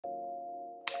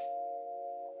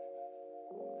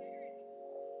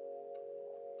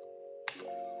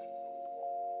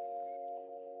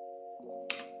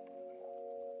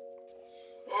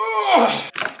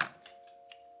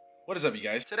What is up, you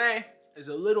guys? Today is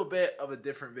a little bit of a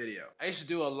different video. I used to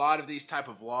do a lot of these type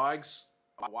of vlogs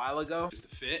a while ago. Just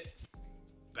the fit,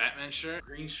 Batman shirt,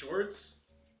 green shorts.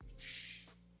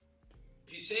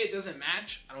 If you say it doesn't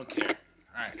match, I don't care.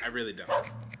 All right, I really don't.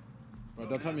 Bro,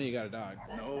 don't tell me you got a dog.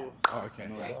 No. Oh, okay.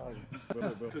 No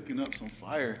dog. Cooking up some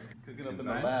fire. Cooking up in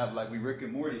the lab like we Rick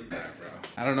and Morty. Yeah, bro.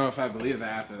 I don't know if I believe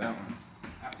that after that one.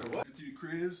 After what? Empty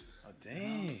cribs. Oh,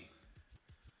 dang.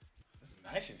 It's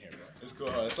nice in here, bro. It's cool.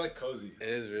 It's like cozy. It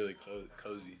is really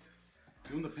cozy.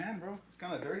 Doing the pan, bro. It's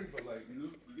kind of dirty, but like, you know,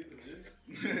 you get the gist.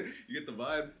 You get the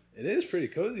vibe. It is pretty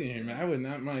cozy in here, man. I would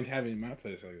not mind having my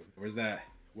place like this. Where's that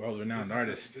world-renowned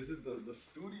artist? This is the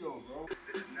studio, bro.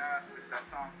 That's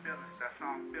how I'm feeling. That's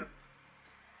how I'm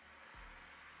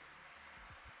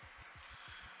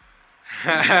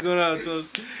feeling. Going out, so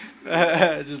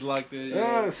just locked in.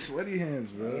 Oh, sweaty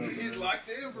hands, bro. He's locked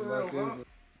in for real, bro.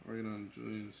 Working on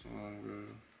Julian's song, bro.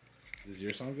 Is this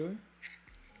your song, Billy?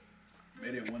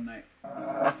 Made it one night.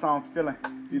 That's how I'm feeling.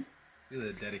 Look at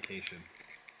the dedication.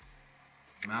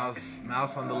 Mouse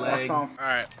on the leg. All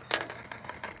right.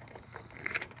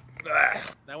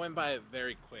 That went by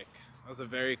very quick. That was a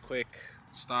very quick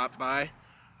stop by.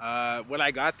 When I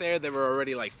got there, they were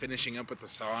already like finishing up with the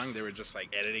song. They were just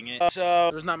like editing it. So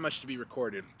there's not much to be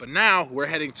recorded. But now we're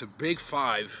heading to Big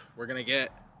 5. We're gonna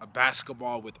get a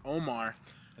basketball with Omar,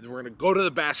 and then we're gonna go to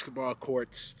the basketball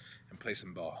courts and play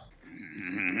some ball.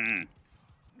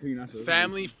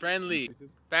 Family friendly.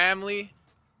 Family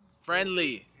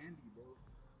friendly.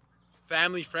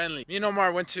 Family friendly. Me and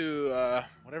Omar went to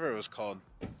whatever it was called,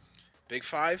 Big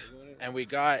 5, and we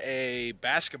got a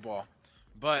basketball.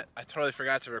 But I totally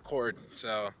forgot to record,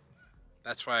 so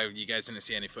that's why you guys didn't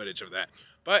see any footage of that.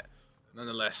 But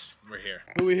nonetheless, we're here.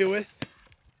 Who are we here with?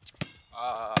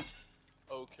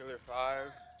 Killer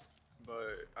 5,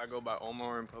 but I go by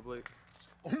Omar in public.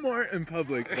 Omar in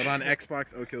public, but on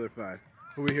Xbox, Killer 5.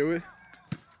 Who are we here with?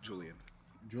 Julian.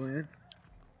 Julian.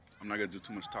 I'm not gonna do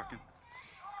too much talking.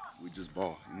 We just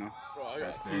ball, you know? Bro, I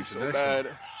That's got the pee so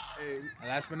introduction. bad. Hey, And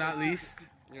last but not least.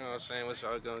 you know what I'm saying? What's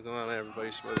y'all going on?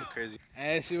 Everybody's supposed to be crazy.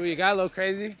 Hey, see what you got, little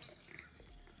crazy?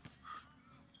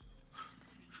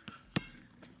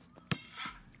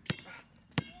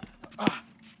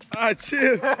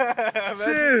 Chill.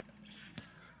 Chill.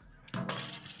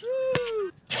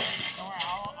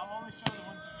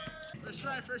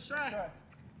 First try.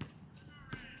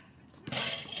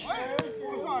 What?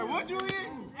 I'm sorry, what,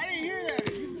 Julian? I didn't hear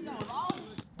that. You said that was off?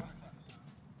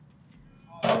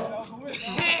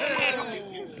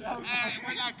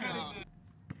 We're not cutting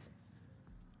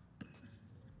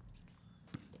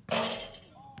that.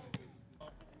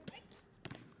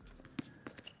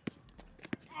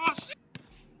 Oh, shit.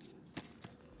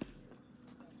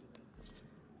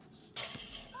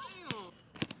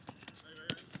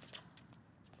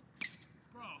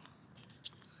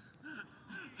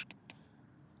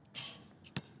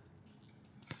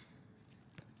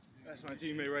 That's my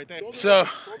teammate right there. So,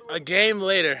 a game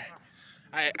later,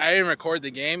 I didn't record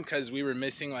the game because we were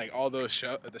missing like all those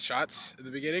the shots at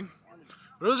the beginning.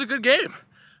 But it was a good game.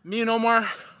 Me and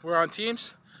Omar were on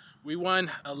teams. We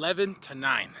won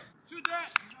 11-9. Shoot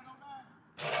that.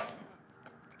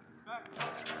 Back.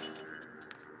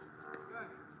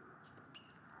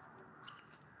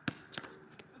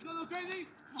 Let's go, little crazy.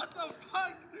 What the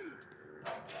fuck?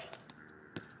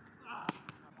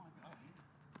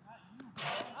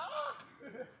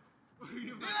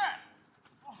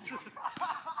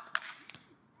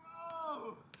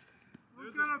 Whoa!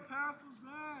 What kind of pass was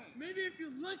that? Maybe if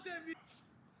you looked at me.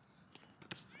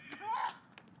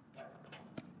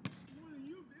 What are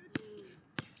you, bitch?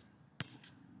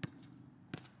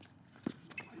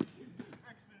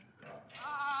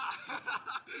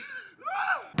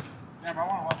 Damn, I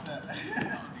want to watch that.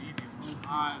 That was easy.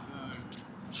 Alright,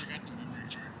 forget the memory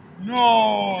card.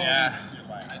 No! Yeah,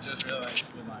 I just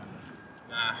realized.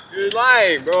 Nah, You're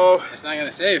lying, bro. it's not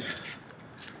gonna save.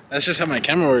 That's just how my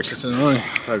camera works. It's annoying.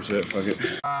 Type shit, fuck it.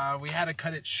 We had to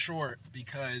cut it short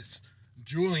because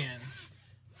Julian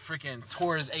freaking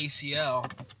tore his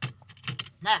ACL.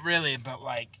 Not really, but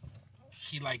like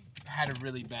he like had a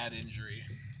really bad injury.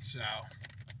 So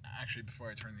actually, before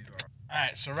I turn these off. All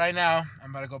right, so right now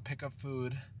I'm about to go pick up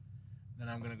food. Then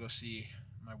I'm gonna go see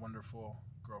my wonderful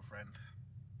girlfriend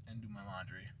and do my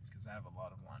laundry because I have a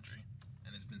lot of laundry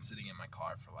and it's been sitting in my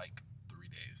car for like 3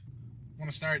 days. I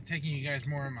want to start taking you guys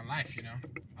more in my life, you know.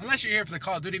 Unless you're here for the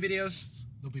Call of Duty videos,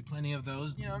 there'll be plenty of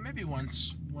those. You know, maybe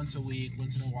once a week,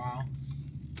 once in a while.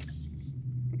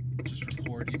 Just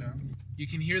record, you know. You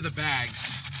can hear the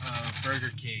bags of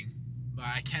Burger King, but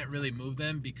I can't really move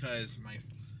them because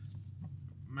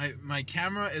My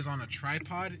camera is on a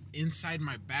tripod inside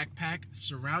my backpack,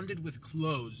 surrounded with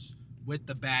clothes with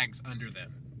the bags under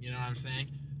them. You know what I'm saying?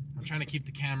 I'm trying to keep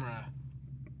the camera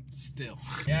still.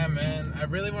 Yeah, man. I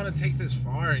really want to take this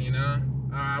far. You know,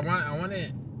 I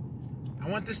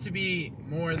want this to be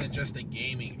more than just a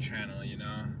gaming channel. You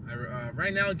know,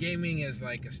 right now gaming is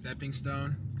like a stepping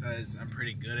stone because I'm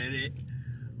pretty good at it.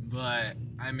 But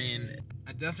I mean,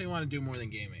 I definitely want to do more than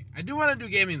gaming. I do want to do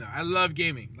gaming though. I love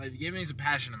gaming. Like gaming is a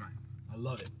passion of mine. I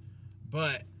love it.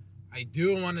 But I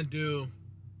do want to do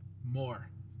more.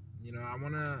 You know, I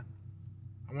want to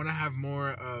have more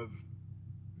of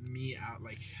me out.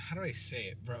 Like, how do I say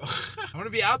it, bro? I want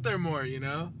to be out there more. You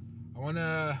know, I want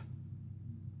to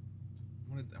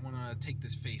take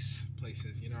this face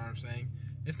places. You know what I'm saying?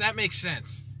 If that makes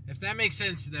sense. If that makes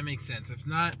sense, that makes sense. If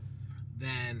not,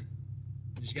 then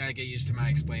you just gotta get used to my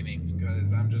explaining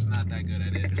because I'm just not that good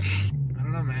at it. I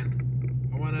don't know, man.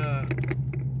 I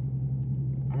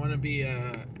wanna be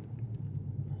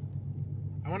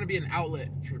an outlet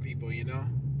for people, you know?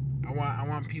 I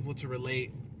want people to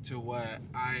relate to what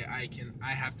I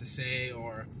have to say,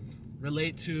 or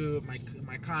relate to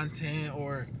my content,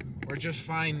 or just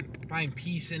find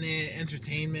peace in it,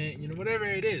 entertainment, you know, whatever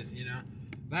it is, you know.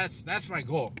 That's my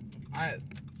goal.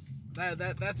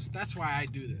 That's why I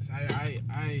do this. I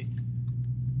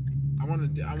want to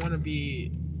be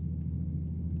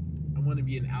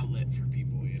an outlet for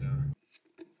people, you know.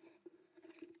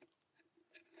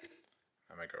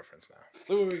 At my girlfriend's now.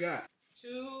 Look what we got.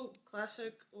 2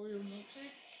 classic Oreo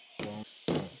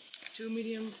milkshakes. 2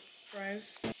 medium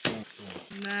fries.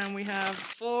 And then we have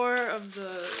 4 of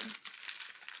the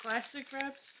classic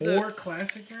wraps. 4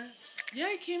 classic wraps?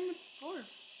 Yeah, it came with 4.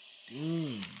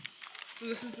 Mmm. So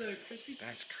this is the crispy.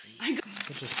 That's crazy.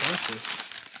 What's the sauces?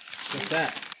 What's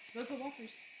that? Those are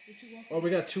Whoppers. The 2 Whoppers. Oh, we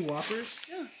got 2 Whoppers?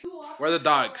 Yeah. 2 Whoppers. Where are the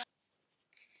dogs?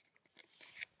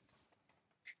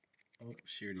 Oh,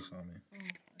 she already saw me.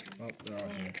 Oh, they're all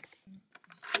here.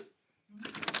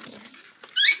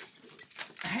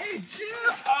 Hey, chill!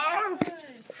 Oh!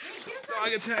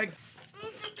 Dog attack! Oh,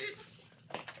 puppies!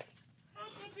 Oh,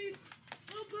 puppies!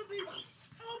 Oh, puppies!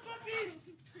 Oh, puppies!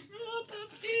 Oh,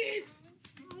 puppies!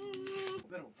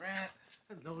 Little rat.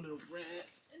 Hello, little rat.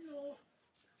 Hello.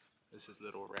 This is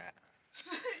little rat.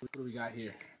 What do we got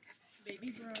here?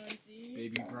 Baby Bronzy.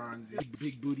 Baby Bronzy.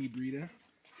 Big booty breeder.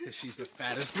 Because she's the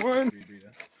fattest one.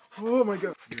 Oh my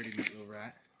god. You already met little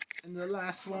rat. And the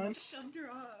last one. Shoved her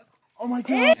off. Oh my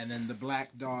god. And then the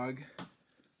black dog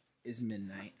is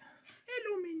Midnight.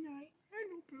 Hello, Midnight.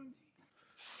 Hello, Bronzy.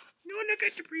 No, look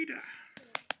at the breeder.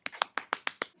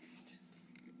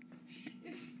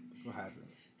 What happened?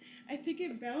 I think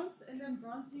it bounced, and then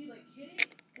Bronzy like hit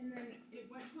it, and then it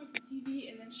went towards the TV,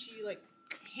 and then she like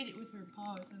hit it with her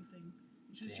paw or something.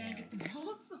 She was trying to get the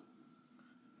ball.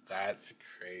 That's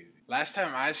crazy. Last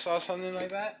time I saw something like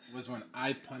that was when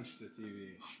I punched the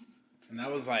TV. And that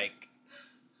was like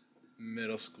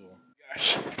middle school.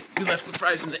 Gosh, we left the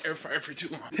fries in the air fryer for too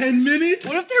long. 10 minutes?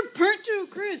 What if they're burnt to a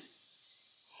crisp?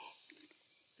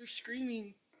 They're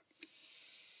screaming.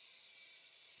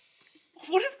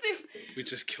 What if they... We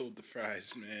just killed the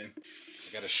fries, man.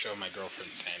 I gotta show my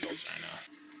girlfriend sandals right now.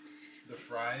 The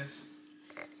fries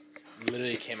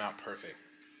literally came out perfect.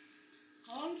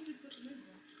 How long did you put them in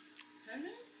for? 10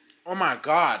 minutes? Oh my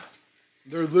god.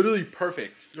 They're literally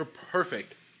perfect. They're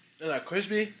perfect. They're like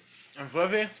crispy and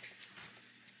fluffy.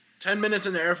 10 minutes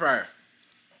in the air fryer.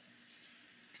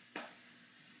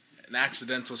 An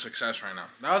accidental success right now.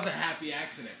 That was a happy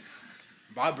accident.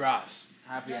 Bob Ross.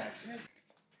 Happy accident.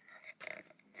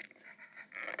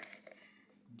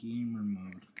 Gamer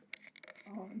mode.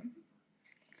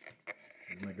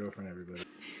 Here's my girlfriend, everybody.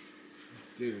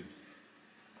 Dude.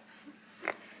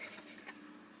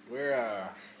 We're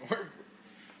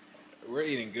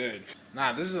eating good.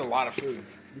 Nah, this is a lot of food.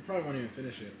 We probably won't even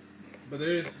finish it. But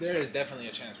there is definitely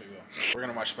a chance we will. We're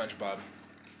gonna watch SpongeBob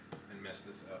and mess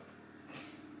this up.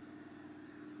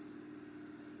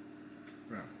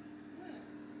 Bro.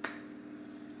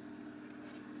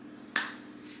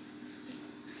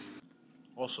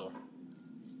 Also,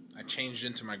 I changed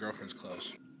into my girlfriend's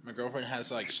clothes. My girlfriend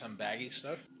has like some baggy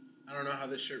stuff. I don't know how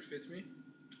this shirt fits me,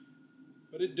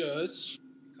 but it does.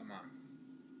 Come on.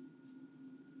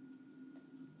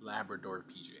 Labrador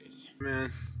PJs.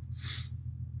 Man,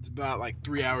 it's about like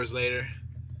 3 hours later.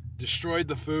 Destroyed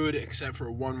the food except for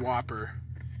 1 Whopper.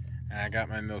 And I got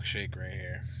my milkshake right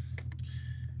here.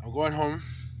 I'm going home.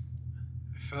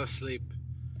 I fell asleep.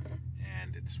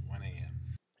 And it's 1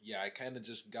 a.m. Yeah, I kind of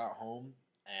just got home.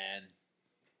 And,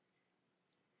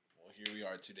 well, here we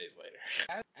are 2 days later.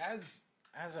 As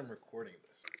I'm recording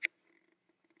this,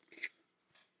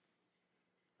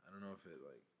 I don't know if it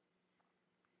like.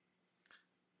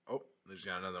 Oh, there's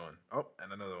got another one. Oh,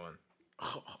 and another one.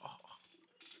 Oh,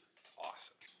 it's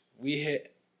awesome. We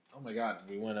hit. Oh my God,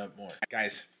 we went up more,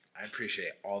 guys. I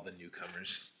appreciate all the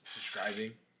newcomers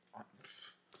subscribing. I'm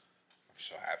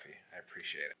so happy. I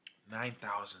appreciate it.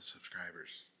 9,000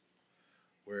 subscribers.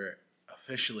 We're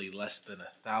officially less than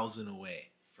 1,000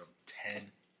 away from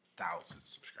 10,000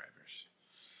 subscribers.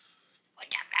 Look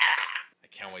at that! I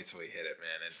can't wait till we hit it,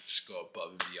 man, and just go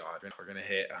above and beyond. We're gonna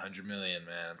hit 100 million,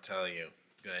 man. I'm telling you,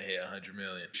 we're gonna hit 100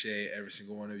 million. Appreciate every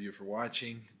single one of you for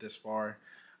watching this far.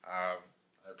 I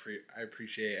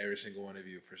appreciate every single one of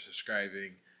you for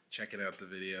subscribing, checking out the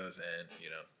videos, and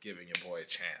giving your boy a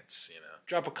chance.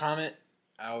 Drop a comment.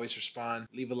 I always respond.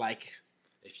 Leave a like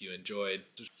if you enjoyed.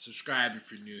 Subscribe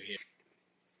if you're new here.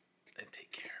 And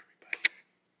take care, everybody.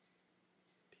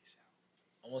 Peace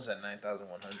out. Almost at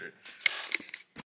 9,100.